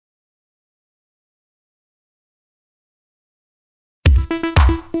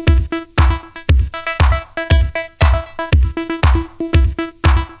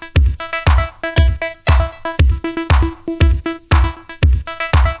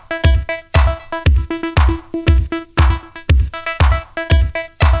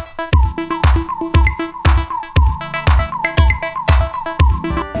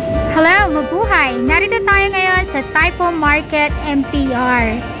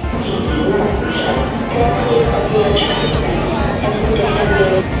car.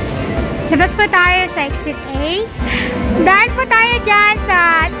 Labas po tayo sa exit A. Daan po tayo dyan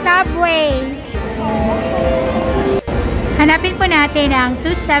sa subway. Hanapin po natin ang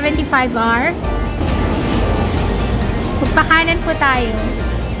 275R. Pagpakanan po tayo.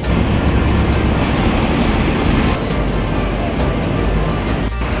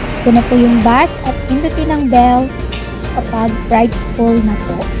 Ito na po yung bus at pindutin ang bell kapag bride's pool na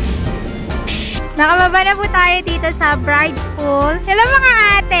po. Nakababa na po tayo dito sa bride's pool. Hello mga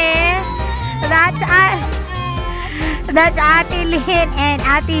ate! That's Ate Lynn and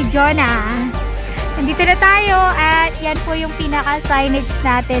Ate Jonah. Nandito na tayo at yan po yung pinaka-signage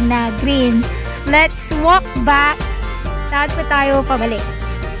natin na green. Let's walk back. Saan po tayo pabalik?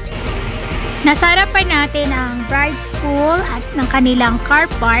 Nasa harapan natin ang bride's pool at ng kanilang car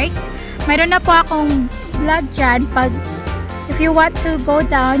park. Mayroon na po akong vlog dyan. If you want to go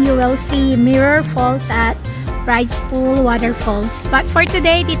down, you will see Mirror Falls at Bride's Pool Waterfalls. But for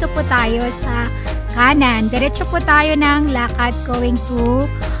today, dito po tayo sa kanan. Diretso po tayo ng lakad going to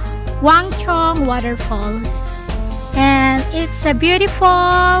Wang Chung Waterfalls. And it's a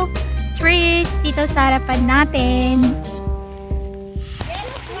beautiful trees dito sa harapan natin.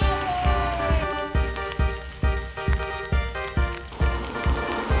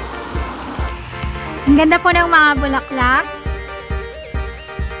 Ang ganda po ng mga bulaklak.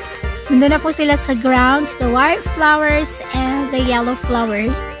 Nandun na po sila sa grounds, the white flowers and the yellow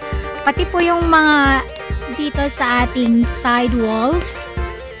flowers. Pati po yung mga dito sa ating side walls.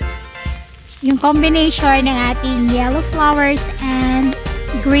 Yung combination ng ating yellow flowers and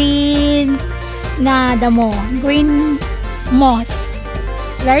green na damo. Green moss.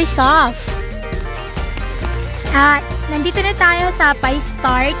 Very soft. At nandito na tayo sa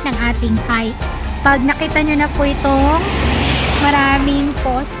start ng ating hike. Pag nakita nyo na po itong maraming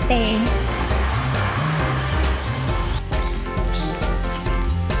poste.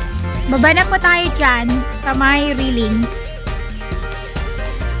 Baba na po tayo dyan sa may railings.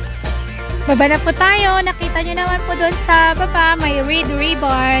 Baba na po tayo. Nakita nyo naman po doon sa baba may red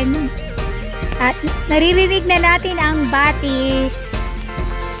ribbon. At naririnig na natin ang batis.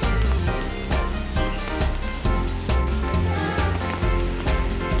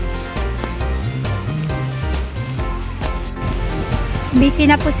 Busy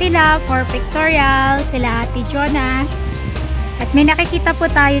na po sila for pictorial, sila Ate Jonah. At may nakikita po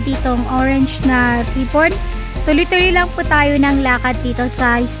tayo ditong orange na ribbon. Tuloy-tuloy lang po tayo ng lakad dito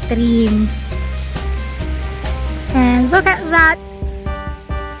sa stream. And look at that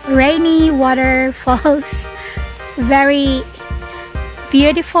rainy waterfalls. Very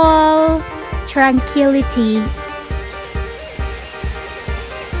beautiful tranquility.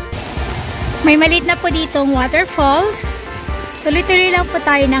 May maliit na po ditong waterfalls. Tuloy-tuloy lang po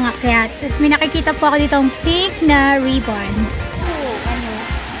tayo ng akyat. At may nakikita po ako ditong pink na ribbon.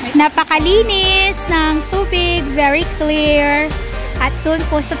 Napakalinis ng tubig, very clear. At dun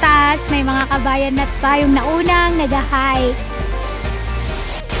po sa taas, may mga kabayan na tayong naunang nag-hike.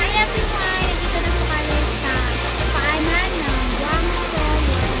 Hi everyone! Nandito na po kayo sa paanan ng Wang Chung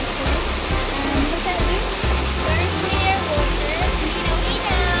Waterfalls. And look at this. Very clear water.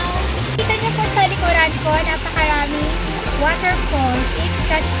 Linaw-linaw. Kita niyo po sa likuran ko, napakaraming waterfalls. It's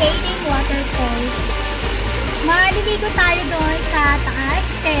cascading waterfalls. Maliligo tayo doon sa taas,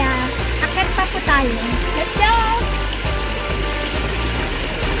 kaya akit pa po tayo. Let's go!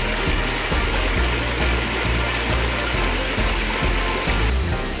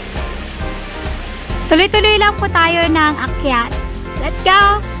 Tuloy-tuloy lang po tayo ng akyat. Let's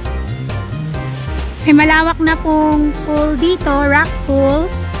go! May malawak na pong pool dito, rock pool.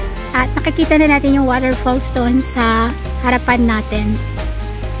 At nakikita na natin yung waterfalls doon sa harapan natin.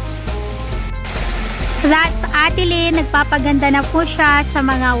 That's Ate Lynn. Nagpapaganda na po siya sa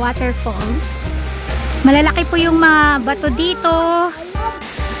mga waterfalls. Malalaki po yung mga bato dito.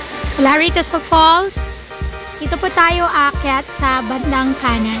 Wala rito sa falls. Dito po tayo aakyat sa bandang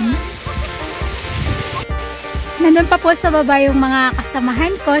kanan. Nandun pa po sa baba yung mga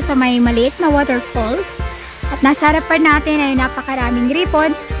kasamahan ko sa may maliit na waterfalls. At nasa harapan natin ay napakaraming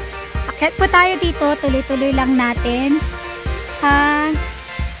ribbons. Akyat po tayo dito. Tuloy-tuloy lang natin ang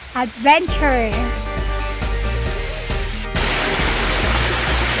adventure.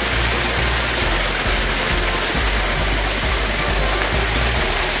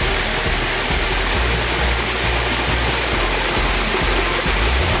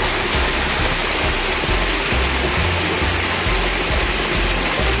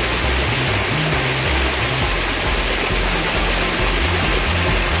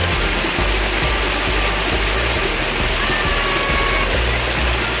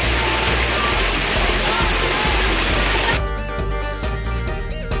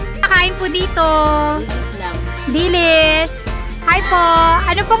 dito? Dilis lang. Dilis. Hi po.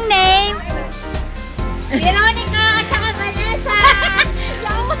 Ano pong name? Veronica at saka Vanessa.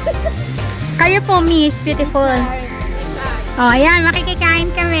 Kayo po, Miss Beautiful. Oh, ayan.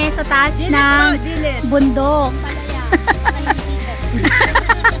 Makikikain kami sa taas ng bundok.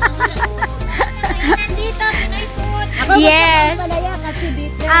 Nandito, Pinoy food. Yes. Palaya kasi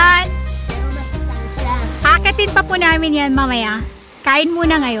dito. At Pero masustansya. akitin pa po namin yan mamaya. Kain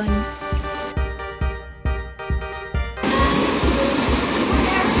muna ngayon.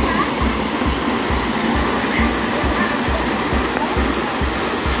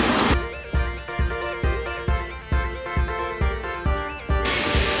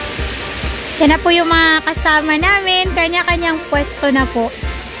 Yan na po yung mga kasama namin. Kanya-kanyang pwesto na po.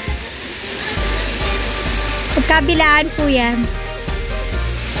 Pagkabilaan po yan.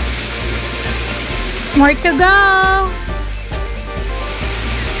 More to go!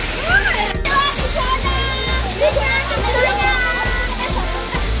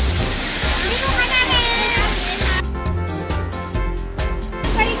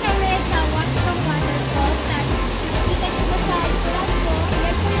 Balik kami sa Wang Chung Waterfalls. Nakikita niyo po sa likod ko.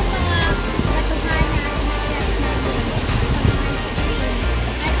 Yan po yung mga batuhanan na natin sa mga screen.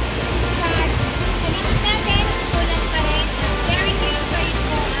 At sa paligid natin, ulan pa rin. Very green pa rin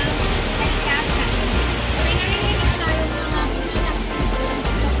po ang kalikasan. May narinig tayong mga pulisang sa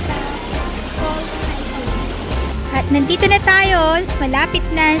falls na ito. At nandito na tayo, malapit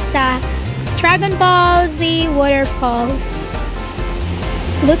na sa Dragon Ball Waterfalls.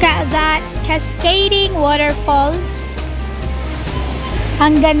 Look at that cascading waterfalls.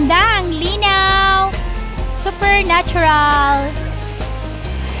 Ang ganda, ang linaw. Super natural.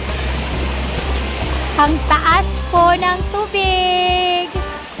 Ang taas po ng tubig.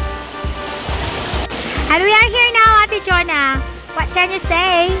 And we are here now, Ate Jonah. What can you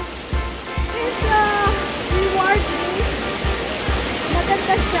say? It's rewarding.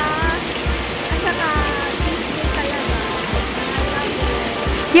 Maganda siya. At saka, peaceful talaga.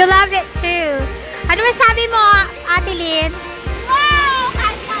 You loved it too. Ano masabi mo, Ate Lynn? Wow!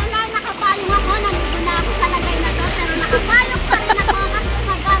 Kahit kailan nakapayong ako, nandito na ako sa lagay na to, pero nakapayong pa rin ako kasi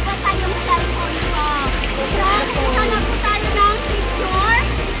nagagata yung cellphone ko. So, kuha na po tayo ng picture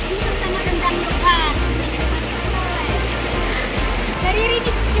dito sa magandang lugar.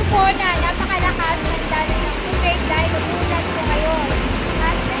 Naririnig niyo po na napakalakas ng daloy ng tubig dahil umulan po ngayon.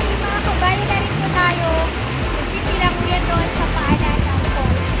 At may mga kabayo na rin po tayo. Nagsisilang po yan doon sa paanan ng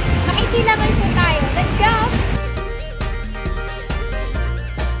falls. Makisilangoy po tayo. Let's go!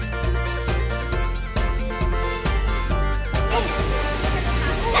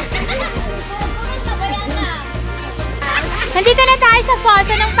 Nandito na tayo sa falls.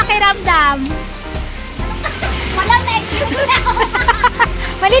 Anong pakiramdam? Walang na-excuse na ako.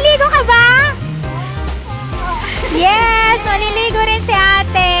 Maliligo ka ba? Yes! Maliligo rin si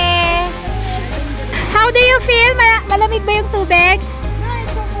ate. How do you feel? Malamig ba yung tubig? No,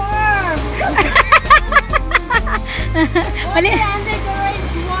 it's so warm. Mali Under the rain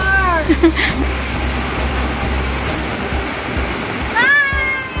is warm.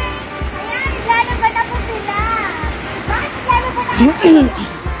 Ayan, lalaban na po sila. Bakit lalaban na po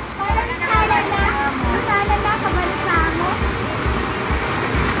sila? Parang nasalan na kabalisa mo.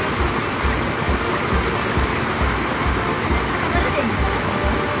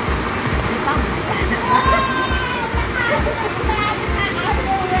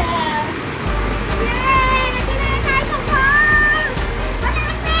 Yay! Nandito na tayo sa falls!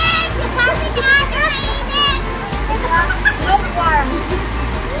 Malapit! Yung sabi niya, nakainit! Look warm.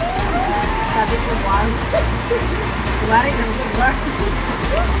 Sabi ko warm. Wari ng warm.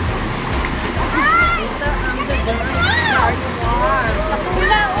 Ay! Ito ang the very warm.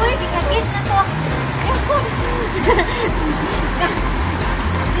 Wala, uy! Kikakit na to!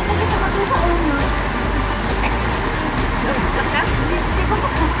 Dito kita matusa ulo.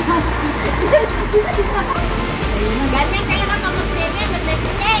 Ganyan kayo ka mag-singin,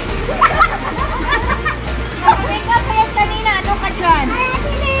 mag-sing. Make up kayo kanina, ano ka dyan? Hi,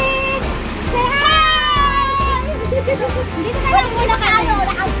 Ate Lynn! Say hi! Dito na lang muna ka.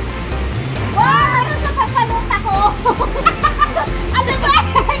 Wow! Ano sa papaluta ko? Ano ba?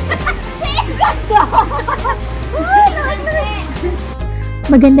 Please, ganda!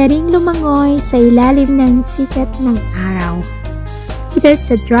 Maganda ring lumangoy sa ilalim ng sikat ng araw. Ito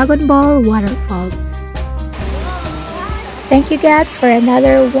sa Dragon Ball Waterfalls. Thank you God for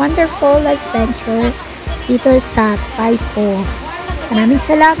another wonderful adventure dito sa Tai Po. Maraming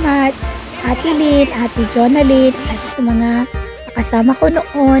salamat Ate Lynn, Ate Jonalyn at sa mga kasama ko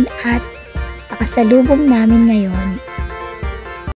noon at nakasalubong namin ngayon.